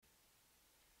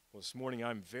Well, this morning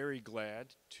I'm very glad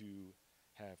to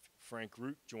have Frank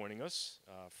Root joining us.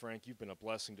 Frank, you've been a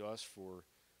blessing to us for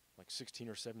like 16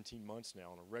 or 17 months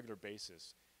now on a regular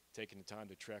basis, taking the time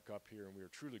to trek up here, and we are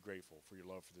truly grateful for your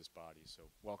love for this body. So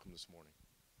welcome this morning.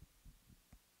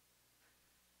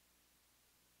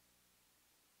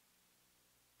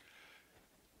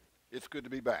 It's good to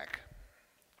be back.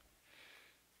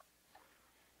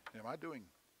 Am I doing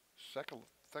Second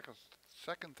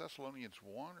Thessalonians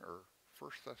 1 or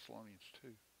First Thessalonians 2?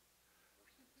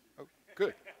 Oh,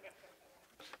 good.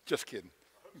 Just kidding.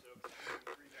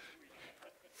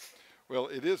 Well,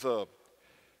 it's a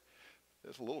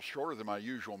little shorter than my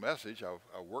usual message.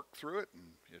 I worked through it, and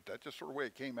that's just sort of the way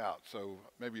it came out. So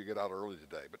maybe you get out early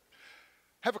today. But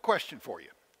I have a question for you.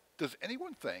 Does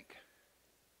anyone think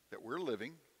that we're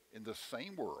living in the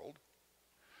same world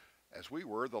as we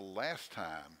were the last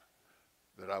time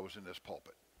that I was in this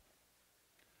pulpit?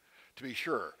 To be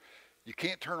sure, you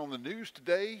can't turn on the news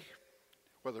today,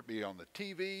 whether it be on the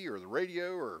TV or the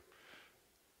radio or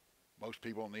most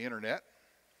people on the internet.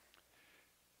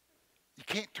 You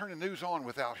can't turn the news on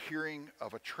without hearing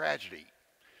of a tragedy,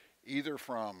 either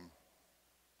from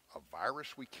a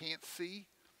virus we can't see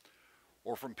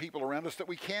or from people around us that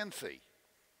we can see.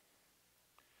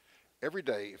 Every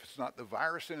day, if it's not the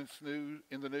virus in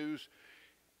the news,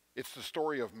 it's the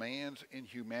story of man's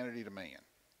inhumanity to man.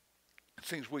 It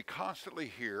seems we constantly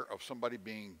hear of somebody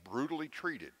being brutally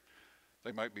treated.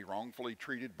 They might be wrongfully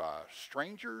treated by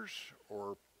strangers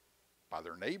or by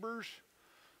their neighbors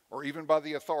or even by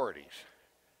the authorities.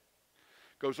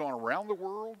 It goes on around the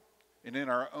world and in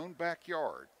our own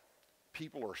backyard.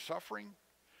 People are suffering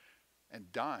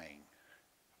and dying,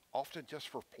 often just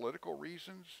for political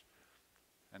reasons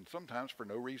and sometimes for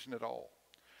no reason at all.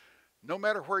 No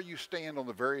matter where you stand on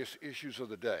the various issues of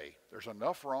the day, there's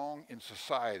enough wrong in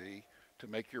society to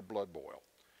make your blood boil.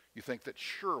 You think that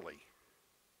surely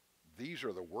these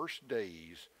are the worst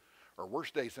days, or worse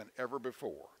days than ever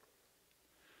before.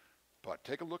 But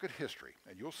take a look at history,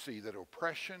 and you'll see that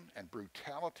oppression and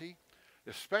brutality,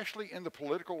 especially in the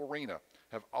political arena,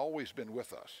 have always been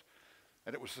with us.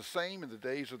 And it was the same in the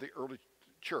days of the early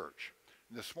church.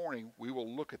 And this morning, we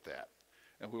will look at that,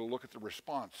 and we will look at the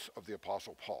response of the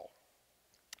Apostle Paul.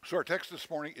 So our text this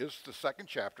morning is the second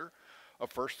chapter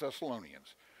of 1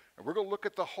 Thessalonians. And we're going to look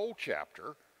at the whole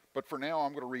chapter, but for now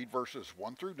I'm going to read verses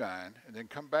 1 through 9, and then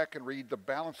come back and read the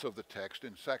balance of the text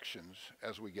in sections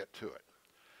as we get to it.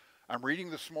 I'm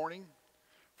reading this morning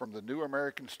from the New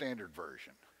American Standard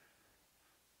Version.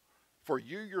 For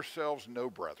you yourselves know,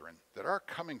 brethren, that our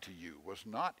coming to you was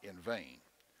not in vain,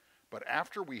 but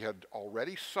after we had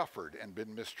already suffered and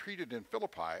been mistreated in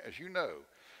Philippi, as you know,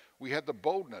 we had the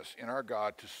boldness in our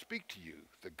God to speak to you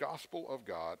the gospel of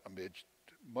God amidst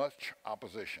much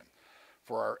opposition.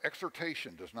 For our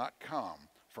exhortation does not come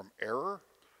from error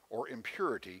or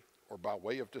impurity or by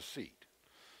way of deceit,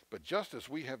 but just as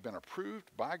we have been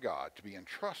approved by God to be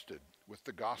entrusted with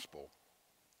the gospel,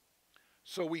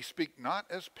 so we speak not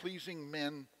as pleasing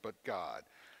men, but God,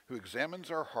 who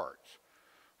examines our hearts.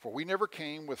 For we never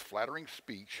came with flattering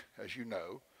speech, as you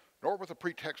know, nor with a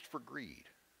pretext for greed.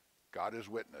 God is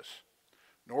witness.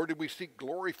 Nor did we seek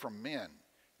glory from men,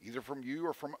 either from you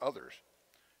or from others.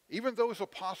 Even though as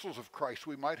apostles of Christ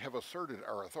we might have asserted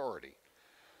our authority.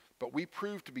 But we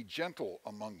proved to be gentle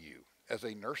among you, as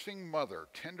a nursing mother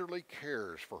tenderly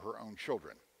cares for her own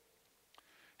children.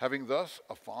 Having thus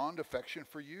a fond affection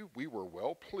for you, we were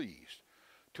well pleased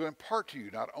to impart to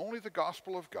you not only the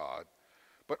gospel of God,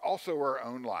 but also our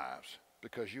own lives,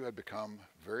 because you had become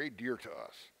very dear to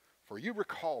us. For you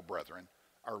recall, brethren,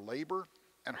 our labor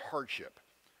and hardship,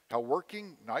 how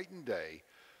working night and day,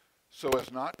 so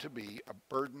as not to be a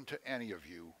burden to any of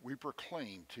you, we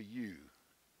proclaim to you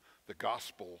the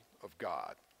gospel of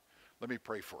God. Let me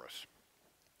pray for us.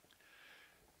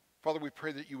 Father, we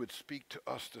pray that you would speak to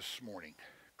us this morning.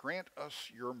 Grant us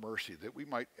your mercy that we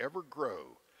might ever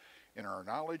grow in our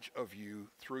knowledge of you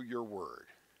through your word,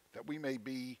 that we may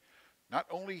be not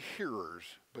only hearers,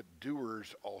 but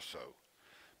doers also.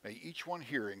 May each one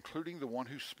here, including the one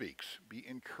who speaks, be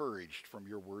encouraged from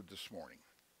your word this morning.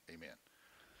 Amen.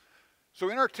 So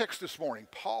in our text this morning,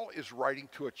 Paul is writing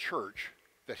to a church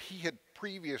that he had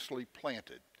previously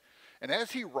planted. And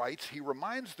as he writes, he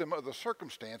reminds them of the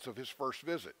circumstance of his first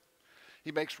visit.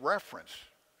 He makes reference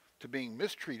to being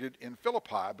mistreated in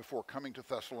Philippi before coming to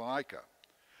Thessalonica.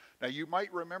 Now you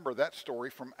might remember that story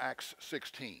from Acts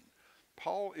 16.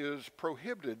 Paul is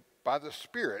prohibited by the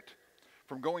Spirit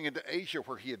from going into Asia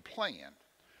where he had planned.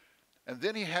 And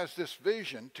then he has this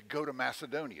vision to go to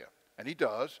Macedonia. And he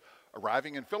does,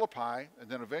 arriving in Philippi and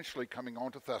then eventually coming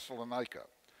on to Thessalonica.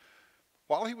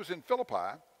 While he was in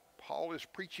Philippi, Paul is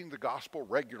preaching the gospel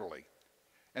regularly.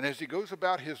 And as he goes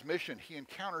about his mission, he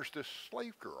encounters this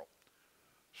slave girl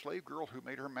who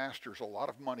made her masters a lot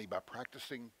of money by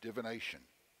practicing divination.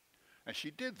 And she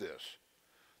did this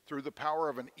through the power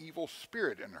of an evil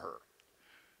spirit in her.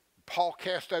 Paul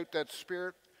cast out that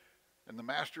spirit, and the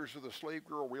masters of the slave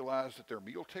girl realize that their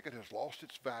meal ticket has lost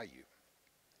its value.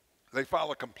 They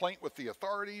file a complaint with the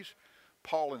authorities.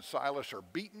 Paul and Silas are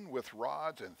beaten with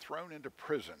rods and thrown into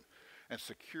prison and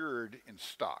secured in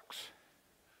stocks.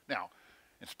 Now,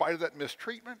 in spite of that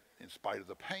mistreatment, in spite of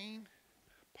the pain,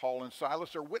 Paul and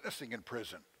Silas are witnessing in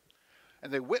prison.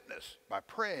 And they witness by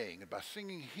praying and by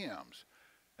singing hymns.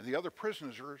 And the other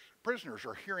prisoners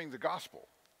are hearing the gospel.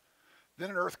 Then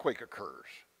an earthquake occurs,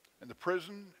 and the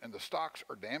prison and the stocks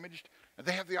are damaged, and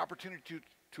they have the opportunity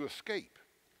to escape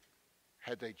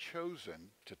had they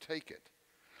chosen to take it.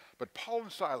 But Paul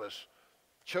and Silas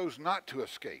chose not to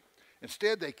escape.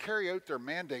 Instead, they carry out their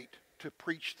mandate to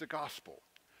preach the gospel.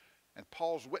 And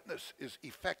Paul's witness is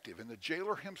effective, and the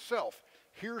jailer himself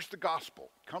hears the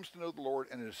gospel, comes to know the Lord,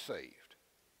 and is saved.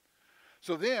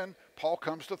 So then, Paul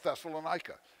comes to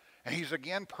Thessalonica, and he's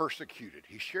again persecuted.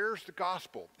 He shares the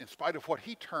gospel in spite of what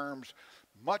he terms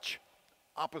much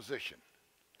opposition.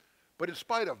 But in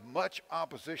spite of much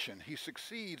opposition, he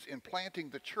succeeds in planting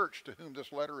the church to whom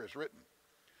this letter is written.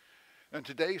 In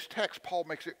today's text, Paul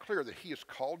makes it clear that he is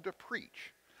called to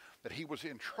preach, that he was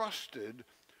entrusted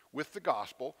with the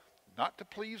gospel, not to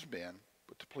please men,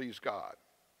 but to please God.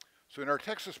 So in our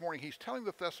text this morning, he's telling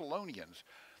the Thessalonians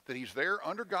that he's there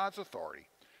under God's authority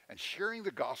and sharing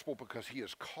the gospel because he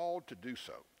is called to do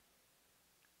so.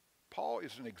 Paul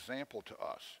is an example to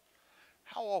us.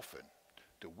 How often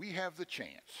do we have the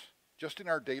chance, just in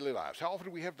our daily lives, how often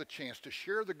do we have the chance to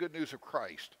share the good news of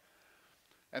Christ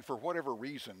and for whatever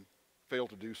reason fail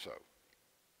to do so?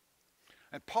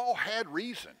 And Paul had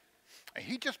reason. And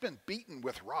he'd just been beaten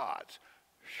with rods.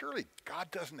 Surely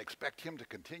God doesn't expect him to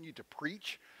continue to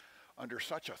preach under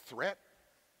such a threat.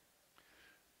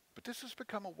 But this has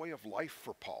become a way of life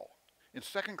for Paul. In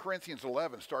 2 Corinthians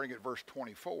 11, starting at verse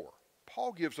 24,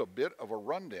 Paul gives a bit of a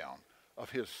rundown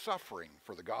of his suffering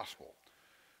for the gospel.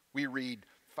 We read,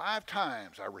 5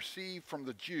 times I received from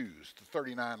the Jews the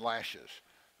 39 lashes.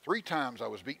 3 times I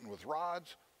was beaten with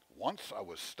rods. Once I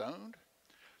was stoned.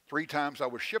 3 times I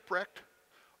was shipwrecked.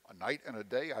 A night and a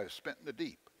day I have spent in the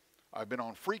deep. I've been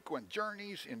on frequent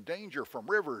journeys, in danger from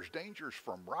rivers, dangers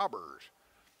from robbers,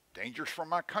 dangers from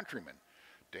my countrymen,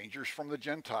 dangers from the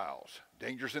Gentiles,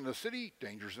 dangers in the city,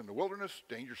 dangers in the wilderness,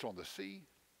 dangers on the sea,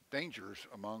 dangers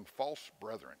among false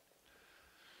brethren.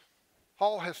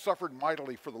 Paul has suffered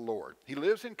mightily for the Lord. He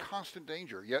lives in constant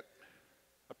danger, yet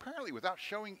apparently without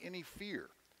showing any fear.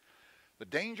 The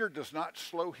danger does not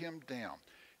slow him down.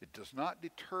 It does not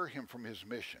deter him from his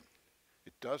mission.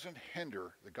 It doesn't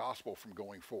hinder the gospel from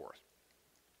going forth.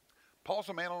 Paul's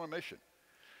a man on a mission,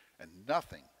 and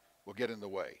nothing will get in the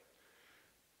way.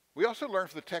 We also learn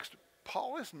from the text,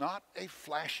 Paul is not a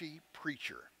flashy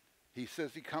preacher. He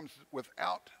says he comes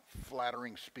without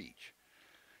flattering speech.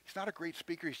 He's not a great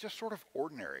speaker. He's just sort of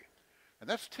ordinary. And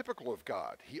that's typical of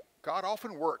God. God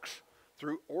often works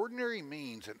through ordinary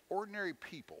means and ordinary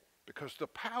people because the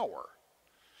power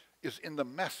is in the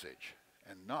message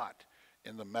and not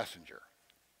in the messenger.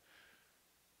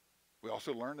 We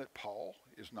also learn that Paul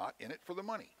is not in it for the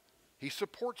money. He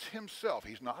supports himself.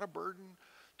 He's not a burden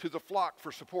to the flock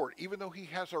for support, even though he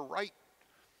has a right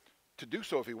to do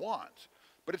so if he wants.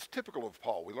 But it's typical of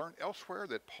Paul. We learn elsewhere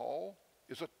that Paul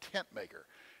is a tent maker,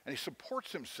 and he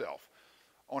supports himself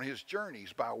on his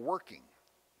journeys by working,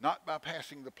 not by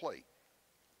passing the plate.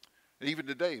 And even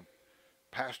today,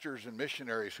 pastors and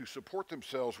missionaries who support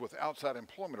themselves with outside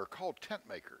employment are called tent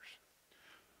makers.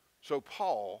 So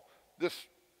Paul, this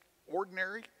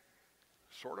ordinary,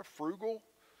 sort of frugal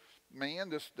man,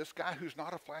 this guy who's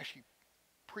not a flashy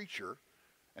preacher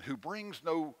and who brings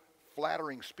no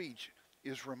flattering speech,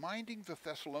 is reminding the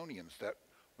Thessalonians that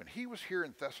when he was here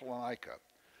in Thessalonica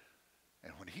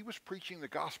and when he was preaching the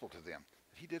gospel to them,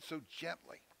 he did so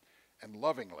gently and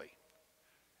lovingly,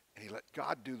 and he let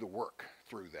God do the work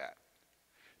through that.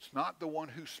 It's not the one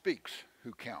who speaks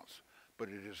who counts, but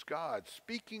it is God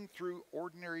speaking through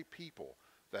ordinary people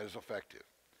that is effective.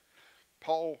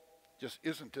 Paul just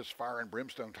isn't this fire and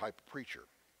brimstone type of preacher.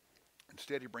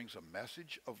 Instead, he brings a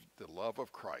message of the love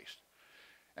of Christ.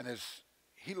 And as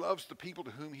he loves the people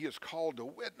to whom he is called to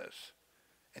witness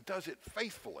and does it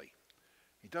faithfully,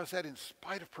 he does that in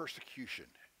spite of persecution,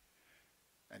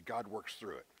 and God works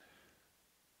through it.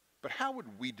 But how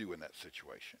would we do in that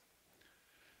situation?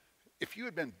 If you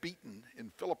had been beaten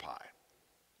in Philippi,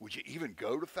 would you even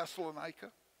go to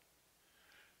Thessalonica?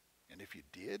 And if you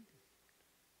did,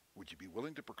 Would you be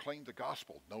willing to proclaim the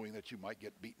gospel knowing that you might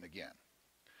get beaten again?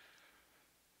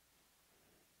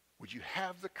 Would you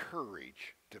have the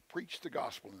courage to preach the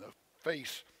gospel in the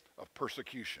face of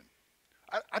persecution?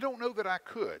 I don't know that I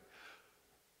could.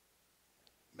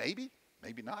 Maybe,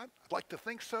 maybe not. I'd like to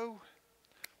think so,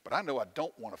 but I know I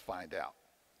don't want to find out.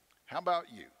 How about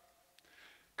you?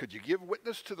 Could you give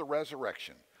witness to the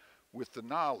resurrection with the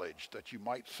knowledge that you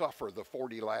might suffer the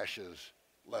 40 lashes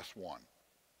less one?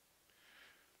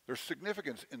 There's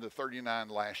significance in the 39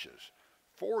 lashes.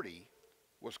 40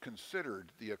 was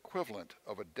considered the equivalent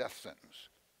of a death sentence.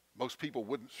 Most people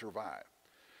wouldn't survive.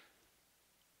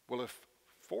 Well, if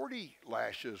 40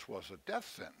 lashes was a death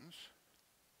sentence,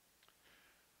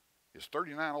 is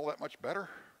 39 all that much better?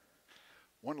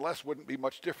 One less wouldn't be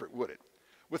much different, would it?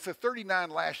 With the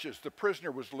 39 lashes, the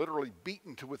prisoner was literally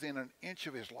beaten to within an inch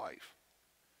of his life.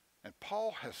 And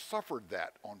Paul has suffered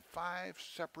that on 5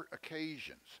 separate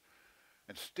occasions.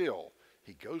 And still,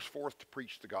 he goes forth to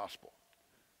preach the gospel.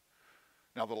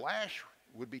 Now, the lash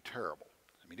would be terrible.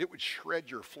 I mean, it would shred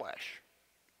your flesh.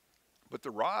 But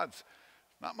the rod's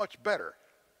not much better.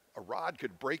 A rod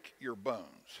could break your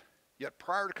bones. Yet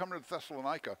prior to coming to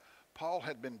Thessalonica, Paul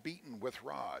had been beaten with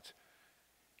rods.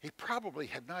 He probably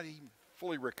had not even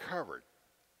fully recovered.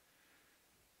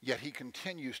 Yet he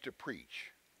continues to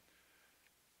preach.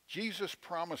 Jesus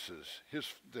promises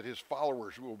that his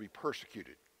followers will be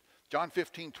persecuted. John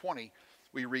 15:20,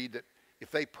 we read that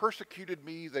if they persecuted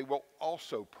me, they will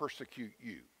also persecute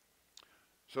you.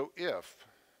 So if,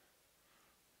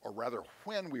 or rather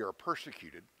when we are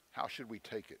persecuted, how should we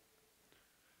take it?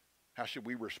 How should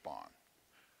we respond?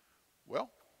 Well,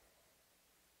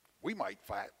 we might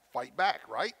fight back,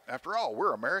 right? After all,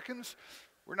 we're Americans.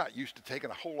 We're not used to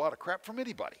taking a whole lot of crap from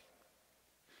anybody.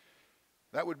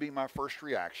 That would be my first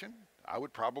reaction. I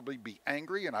would probably be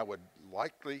angry and I would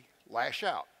likely lash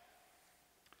out.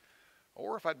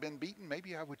 Or if I'd been beaten,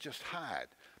 maybe I would just hide.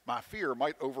 My fear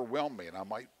might overwhelm me and I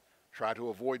might try to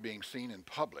avoid being seen in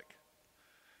public.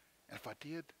 And if I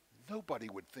did, nobody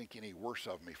would think any worse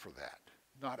of me for that.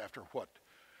 Not after what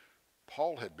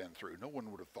Paul had been through. No one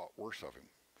would have thought worse of him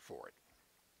for it.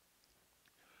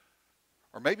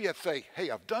 Or maybe I'd say, hey,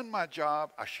 I've done my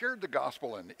job. I shared the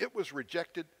gospel and it was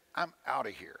rejected. I'm out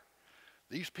of here.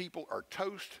 These people are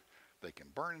toast. They can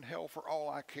burn in hell for all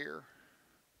I care.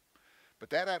 But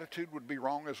that attitude would be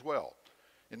wrong as well.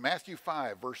 In Matthew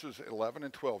 5, verses 11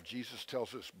 and 12, Jesus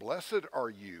tells us, blessed are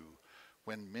you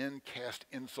when men cast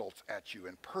insults at you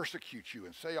and persecute you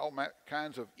and say all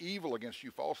kinds of evil against you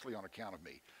falsely on account of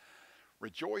me.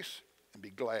 Rejoice and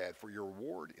be glad, for your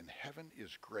reward in heaven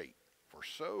is great. For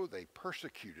so they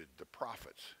persecuted the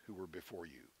prophets who were before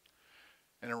you.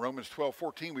 And in Romans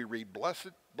 12:14 we read, bless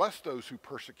those who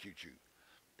persecute you.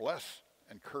 Bless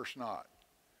and curse not.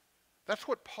 That's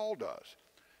what Paul does.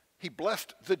 He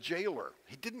blessed the jailer.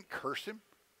 He didn't curse him.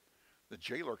 The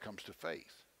jailer comes to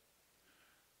faith.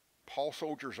 Paul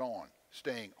soldiers on,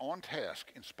 staying on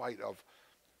task in spite of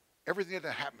everything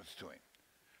that happens to him.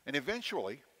 And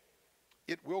eventually,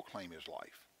 it will claim his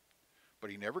life. But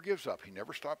he never gives up. He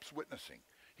never stops witnessing.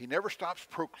 He never stops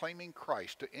proclaiming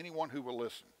Christ to anyone who will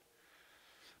listen.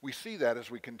 We see that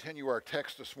as we continue our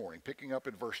text this morning. Picking up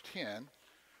in verse 10,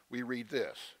 we read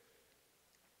this.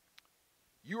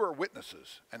 You are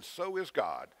witnesses, and so is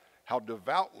God, how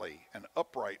devoutly and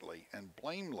uprightly and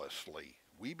blamelessly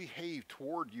we behave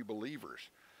toward you believers,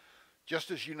 just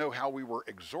as you know how we were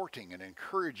exhorting and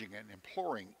encouraging and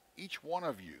imploring each one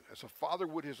of you as a father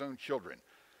would his own children,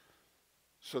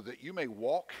 so that you may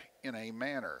walk in a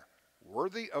manner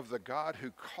worthy of the God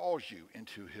who calls you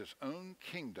into his own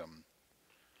kingdom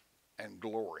and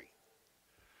glory.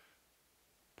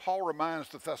 Paul reminds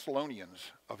the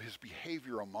Thessalonians of his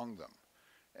behavior among them.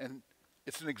 And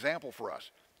it's an example for us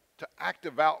to act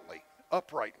devoutly,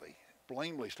 uprightly,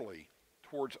 blamelessly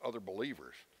towards other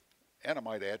believers. And I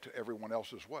might add to everyone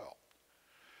else as well.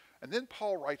 And then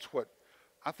Paul writes what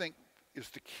I think is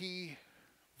the key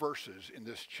verses in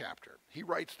this chapter. He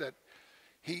writes that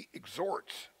he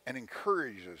exhorts and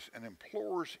encourages and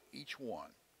implores each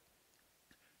one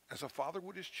as a father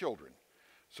would his children,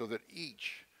 so that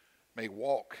each may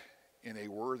walk in a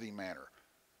worthy manner.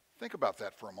 Think about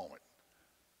that for a moment.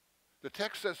 The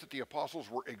text says that the apostles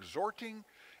were exhorting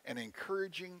and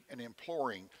encouraging and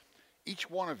imploring each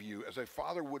one of you as a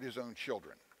father would his own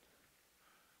children.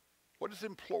 What does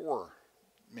implore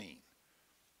mean?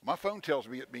 My phone tells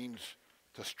me it means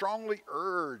to strongly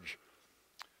urge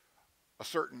a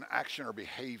certain action or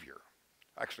behavior.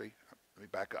 Actually, let me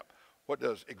back up. What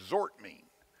does exhort mean?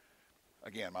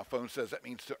 Again, my phone says that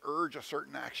means to urge a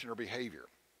certain action or behavior.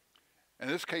 In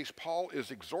this case, Paul is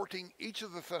exhorting each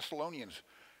of the Thessalonians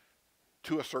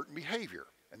to a certain behavior.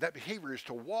 And that behavior is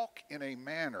to walk in a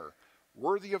manner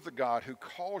worthy of the God who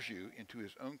calls you into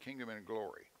his own kingdom and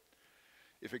glory.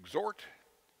 If exhort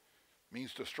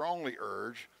means to strongly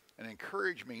urge, and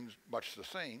encourage means much the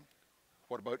same,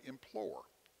 what about implore?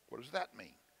 What does that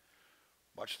mean?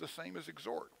 Much the same as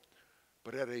exhort,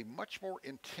 but at a much more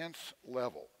intense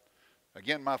level.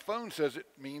 Again, my phone says it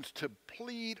means to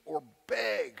plead or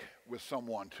beg with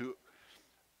someone to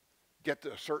get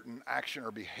to a certain action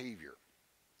or behavior.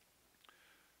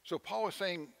 So Paul is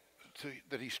saying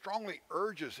that he strongly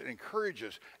urges and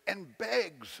encourages and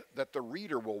begs that the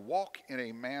reader will walk in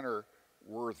a manner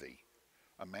worthy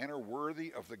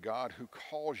of the God who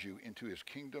calls you into his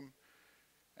kingdom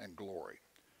and glory.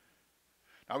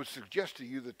 I would suggest to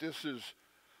you that this is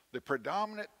the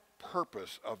predominant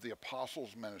purpose of the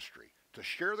apostles' ministry, to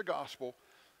share the gospel,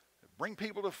 bring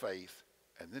people to faith,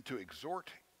 and then to exhort,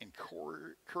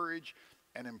 encourage,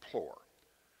 and implore.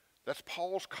 That's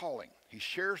Paul's calling. He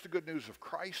shares the good news of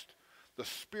Christ, the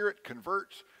Spirit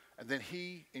converts, and then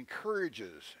he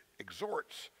encourages,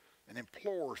 exhorts, and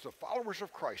implores the followers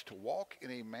of Christ to walk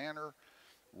in a manner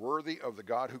worthy of the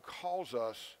God who calls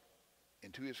us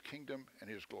into his kingdom and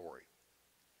his glory.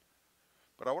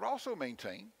 But I would also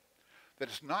maintain that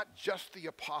it's not just the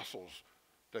apostles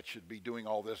that should be doing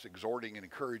all this exhorting and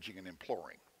encouraging and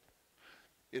imploring.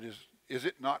 Is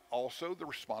it not also the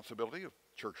responsibility of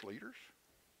church leaders?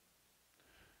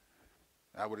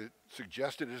 I would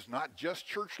suggest it is not just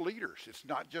church leaders. It's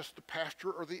not just the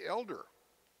pastor or the elder.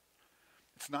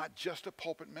 It's not just a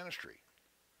pulpit ministry.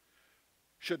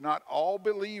 Should not all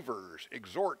believers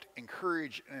exhort,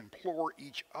 encourage, and implore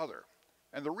each other?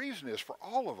 And the reason is for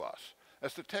all of us,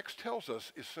 as the text tells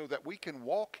us, is so that we can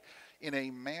walk in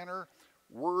a manner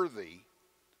worthy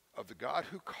of the God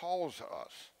who calls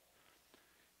us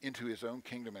into his own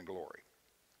kingdom and glory.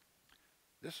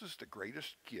 This is the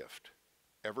greatest gift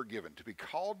ever given, to be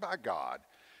called by God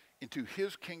into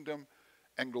his kingdom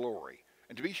and glory.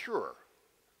 And to be sure,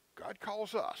 God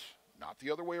calls us, not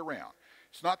the other way around.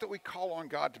 It's not that we call on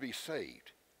God to be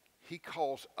saved. He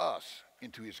calls us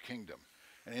into his kingdom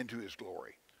and into his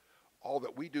glory. All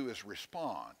that we do is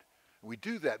respond. We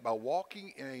do that by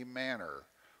walking in a manner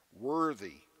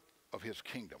worthy of his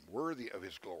kingdom, worthy of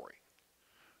his glory.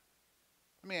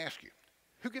 Let me ask you,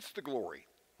 who gets the glory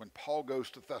when Paul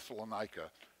goes to Thessalonica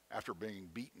after being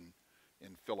beaten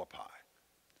in Philippi?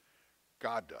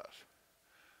 God does.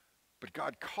 But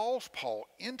God calls Paul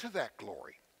into that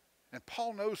glory, and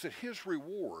Paul knows that his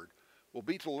reward will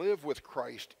be to live with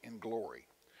Christ in glory.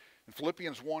 In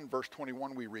Philippians 1, verse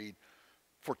 21, we read,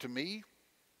 "For to me,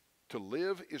 to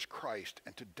live is Christ,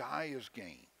 and to die is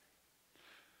gain.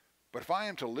 But if I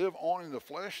am to live on in the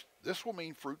flesh, this will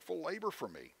mean fruitful labor for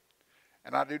me,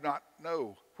 and I do not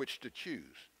know which to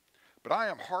choose. But I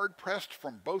am hard pressed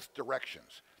from both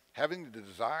directions, having the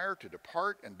desire to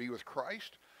depart and be with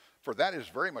Christ, for that is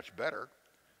very much better.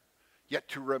 Yet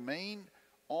to remain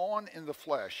on in the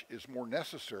flesh is more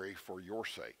necessary for your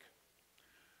sake."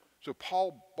 So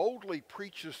Paul boldly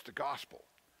preaches the gospel,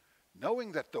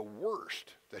 knowing that the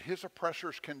worst that his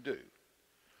oppressors can do,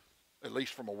 at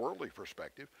least from a worldly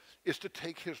perspective, is to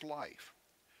take his life.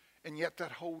 And yet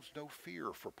that holds no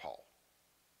fear for Paul.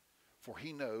 For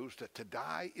he knows that to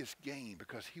die is gain,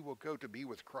 because he will go to be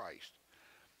with Christ.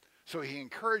 So he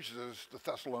encourages the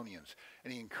Thessalonians,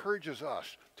 and he encourages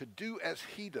us to do as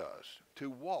he does, to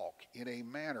walk in a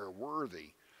manner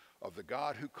worthy of the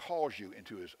God who calls you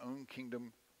into his own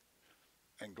kingdom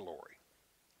and glory.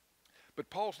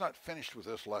 But Paul's not finished with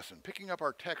this lesson. Picking up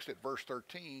our text at verse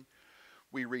 13,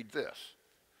 we read this: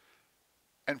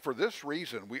 "And for this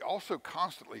reason, we also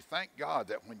constantly thank God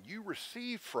that when you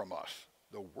received from us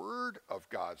the word of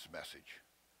God's message,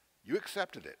 you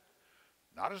accepted it,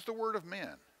 not as the word of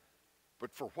men,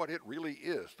 but for what it really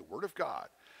is, the word of God,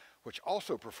 which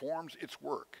also performs its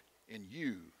work in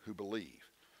you who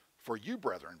believe. For you,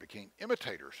 brethren, became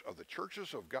imitators of the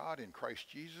churches of God in Christ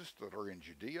Jesus that are in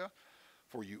Judea,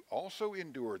 for you also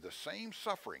endured the same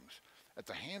sufferings at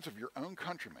the hands of your own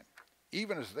countrymen,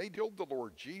 even as they killed the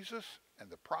Lord Jesus and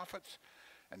the prophets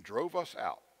and drove us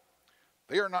out.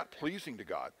 They are not pleasing to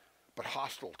God, but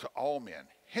hostile to all men,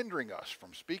 hindering us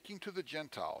from speaking to the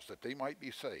Gentiles that they might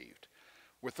be saved,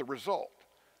 with the result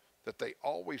that they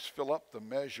always fill up the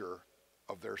measure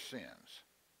of their sins.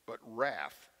 But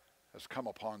wrath has come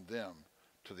upon them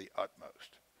to the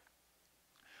utmost."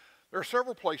 There are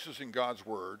several places in God's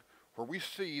word where we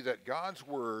see that God's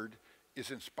word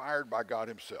is inspired by God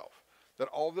himself. That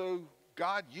although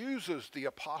God uses the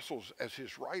apostles as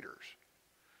his writers,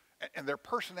 and their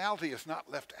personality is not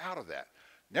left out of that,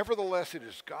 nevertheless, it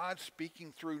is God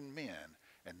speaking through men,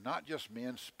 and not just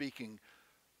men speaking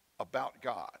about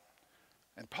God.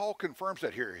 And Paul confirms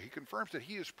that here. He confirms that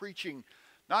he is preaching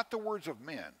not the words of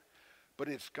men, but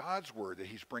it's God's word that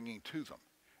he's bringing to them.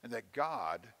 And that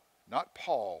God, not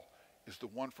Paul, is the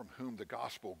one from whom the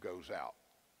gospel goes out.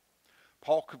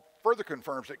 Paul further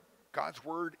confirms that God's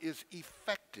word is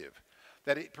effective,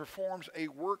 that it performs a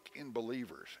work in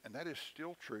believers. And that is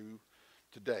still true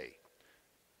today.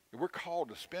 We're called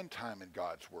to spend time in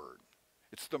God's word.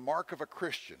 It's the mark of a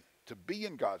Christian to be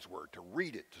in God's word, to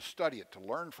read it, to study it, to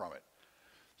learn from it,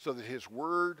 so that his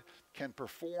word can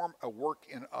perform a work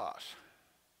in us.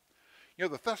 You know,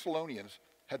 the Thessalonians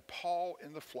had Paul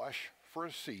in the flesh for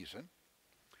a season,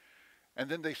 and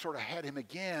then they sort of had him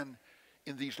again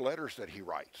in these letters that he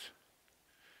writes.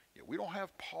 You know, we don't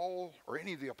have Paul or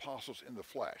any of the apostles in the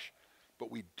flesh,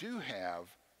 but we do have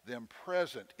them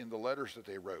present in the letters that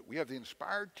they wrote. We have the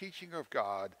inspired teaching of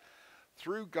God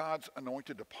through God's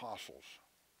anointed apostles.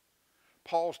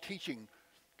 Paul's teaching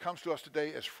comes to us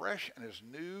today as fresh and as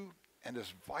new and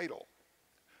as vital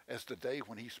as the day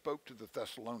when he spoke to the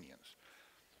Thessalonians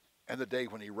and the day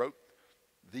when he wrote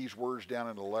these words down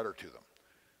in a letter to them.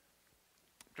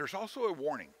 There's also a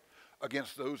warning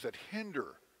against those that hinder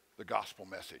the gospel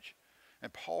message,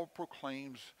 and Paul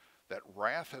proclaims that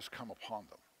wrath has come upon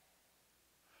them.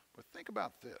 But think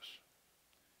about this.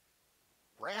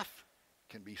 Wrath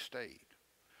can be stayed.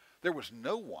 There was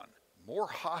no one more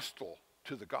hostile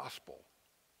to the gospel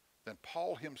than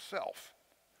Paul himself.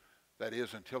 That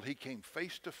is, until he came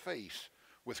face to face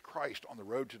with Christ on the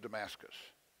road to Damascus.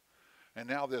 And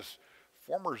now this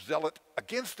former zealot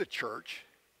against the church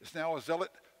is now a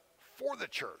zealot for the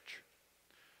church.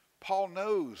 Paul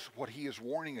knows what he is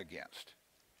warning against.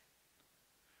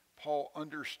 Paul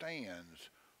understands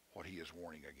what he is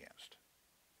warning against.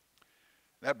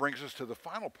 That brings us to the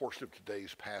final portion of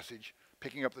today's passage,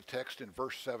 picking up the text in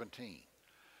verse 17.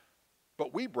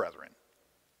 But we, brethren,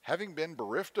 having been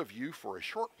bereft of you for a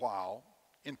short while,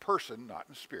 in person, not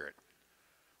in spirit,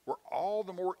 were all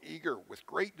the more eager with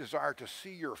great desire to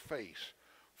see your face,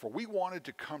 for we wanted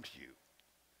to come to you.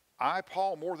 I,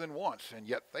 Paul, more than once, and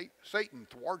yet Satan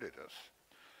thwarted us.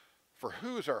 For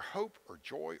who is our hope or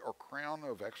joy or crown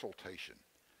of exaltation?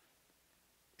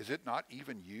 Is it not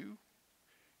even you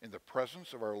in the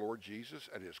presence of our Lord Jesus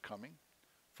at his coming?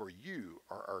 For you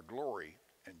are our glory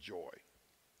and joy.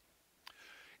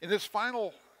 In this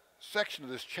final section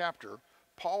of this chapter,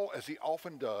 Paul, as he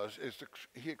often does,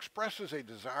 he expresses a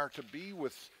desire to be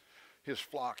with his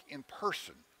flock in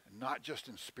person, and not just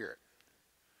in spirit.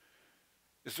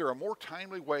 Is there a more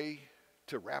timely way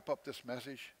to wrap up this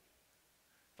message?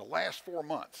 The last 4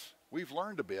 months, we've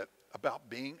learned a bit about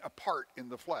being apart in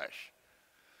the flesh.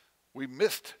 We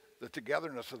missed the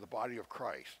togetherness of the body of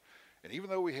Christ. And even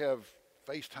though we have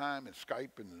FaceTime and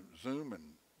Skype and Zoom and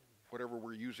whatever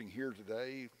we're using here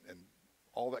today and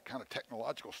all that kind of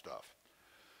technological stuff,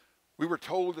 we were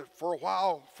told that for a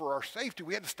while, for our safety,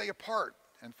 we had to stay apart.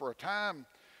 And for a time,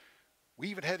 we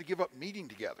even had to give up meeting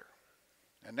together.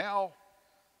 And now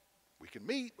we can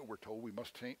meet, but we're told we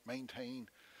must maintain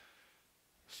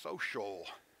social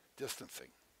distancing.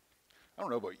 I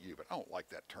don't know about you, but I don't like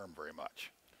that term very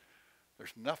much.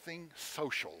 There's nothing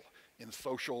social in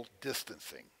social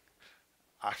distancing.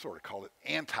 I sort of call it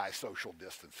anti-social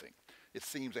distancing. It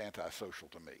seems anti-social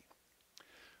to me.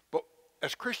 But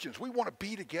as Christians, we want to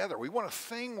be together. We want to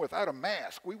sing without a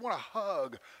mask. We want to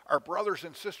hug our brothers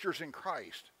and sisters in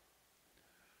Christ.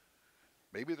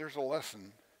 Maybe there's a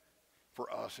lesson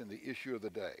for us in the issue of the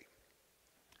day.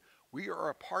 We are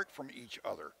apart from each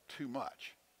other too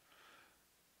much.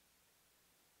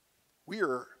 We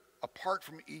are apart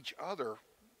from each other,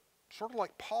 sort of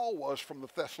like Paul was from the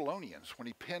Thessalonians when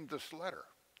he penned this letter.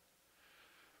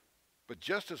 But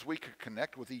just as we could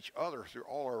connect with each other through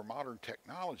all our modern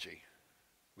technology,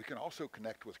 we can also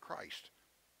connect with Christ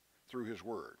through his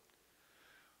word.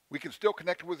 We can still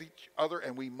connect with each other,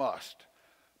 and we must,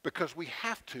 because we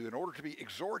have to in order to be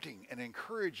exhorting and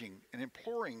encouraging and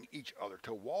imploring each other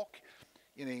to walk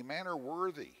in a manner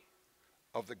worthy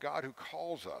of the God who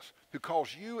calls us, who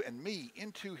calls you and me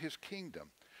into his kingdom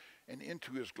and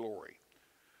into his glory.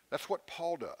 That's what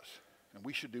Paul does, and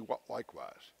we should do what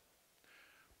likewise.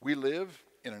 We live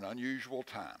in an unusual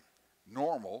time.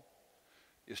 Normal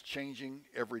is changing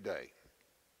every day.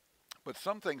 But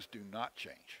some things do not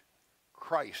change.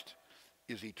 Christ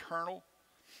is eternal,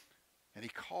 and he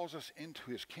calls us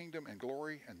into his kingdom and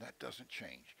glory, and that doesn't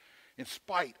change. In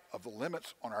spite of the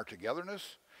limits on our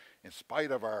togetherness, in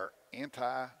spite of our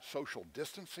anti-social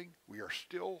distancing, we are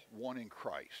still one in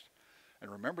Christ.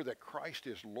 And remember that Christ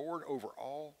is Lord over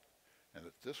all, and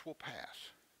that this will pass.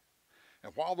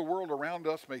 And while the world around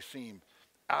us may seem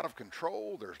out of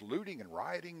control, there's looting and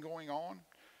rioting going on,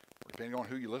 depending on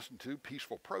who you listen to,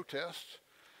 peaceful protests.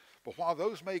 But while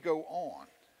those may go on,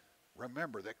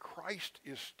 remember that Christ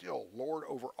is still Lord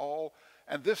over all,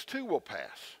 and this too will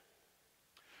pass.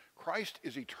 Christ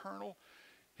is eternal,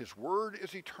 his word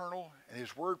is eternal, and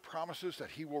his word promises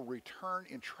that he will return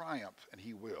in triumph, and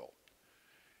he will.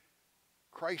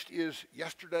 Christ is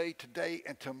yesterday, today,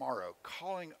 and tomorrow,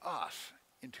 calling us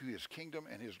into his kingdom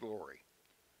and his glory.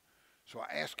 So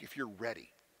I ask if you're ready.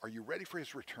 Are you ready for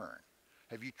his return?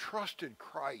 Have you trusted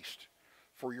Christ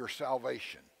for your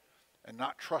salvation and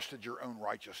not trusted your own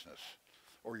righteousness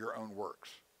or your own works?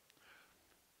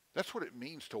 That's what it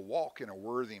means to walk in a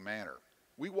worthy manner.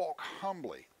 We walk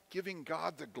humbly, giving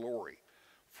God the glory,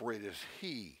 for it is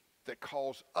he that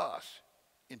calls us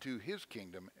into his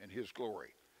kingdom and his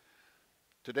glory.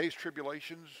 Today's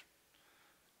tribulations,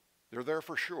 they're there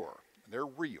for sure. They're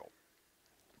real.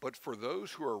 But for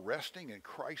those who are resting in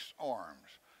Christ's arms,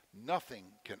 nothing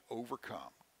can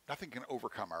overcome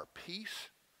our peace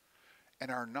and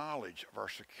our knowledge of our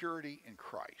security in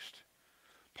Christ.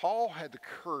 Paul had the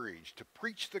courage to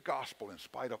preach the gospel in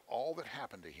spite of all that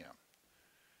happened to him.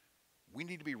 We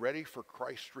need to be ready for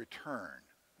Christ's return,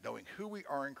 knowing who we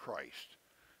are in Christ.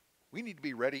 We need to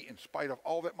be ready in spite of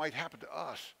all that might happen to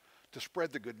us to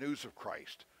spread the good news of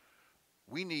Christ.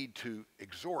 We need to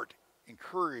exhort,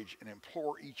 encourage, and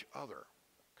implore each other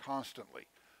constantly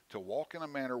to walk in a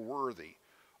manner worthy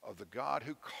of the God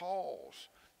who calls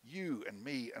you and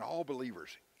me and all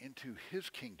believers into his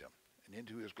kingdom and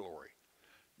into his glory,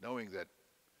 knowing that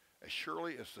as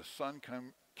surely as the sun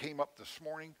came up this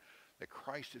morning, that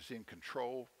Christ is in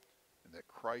control and that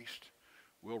Christ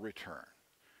will return.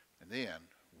 And then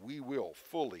we will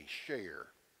fully share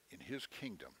in his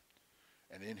kingdom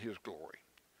and in his glory.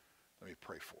 Let me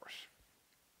pray for us.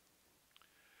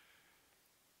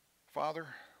 Father,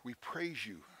 we praise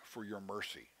you for your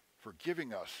mercy, for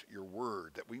giving us your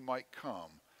word that we might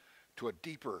come to a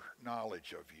deeper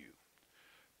knowledge of you.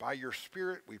 By your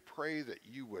Spirit, we pray that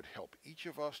you would help each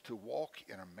of us to walk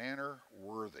in a manner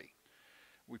worthy.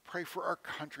 We pray for our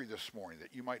country this morning,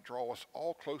 that you might draw us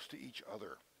all close to each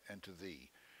other and to thee,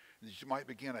 and that you might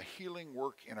begin a healing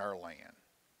work in our land.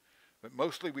 But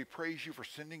mostly we praise you for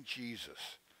sending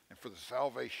Jesus and for the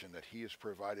salvation that he has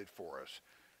provided for us.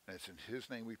 And it's in his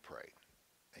name we pray.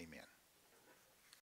 Amen.